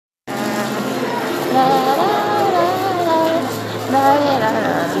La la la la la la la la la la la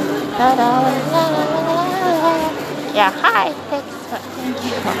la. Yeah, hi. Thanks. Thank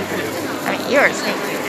you. I mean, yours. Thank you.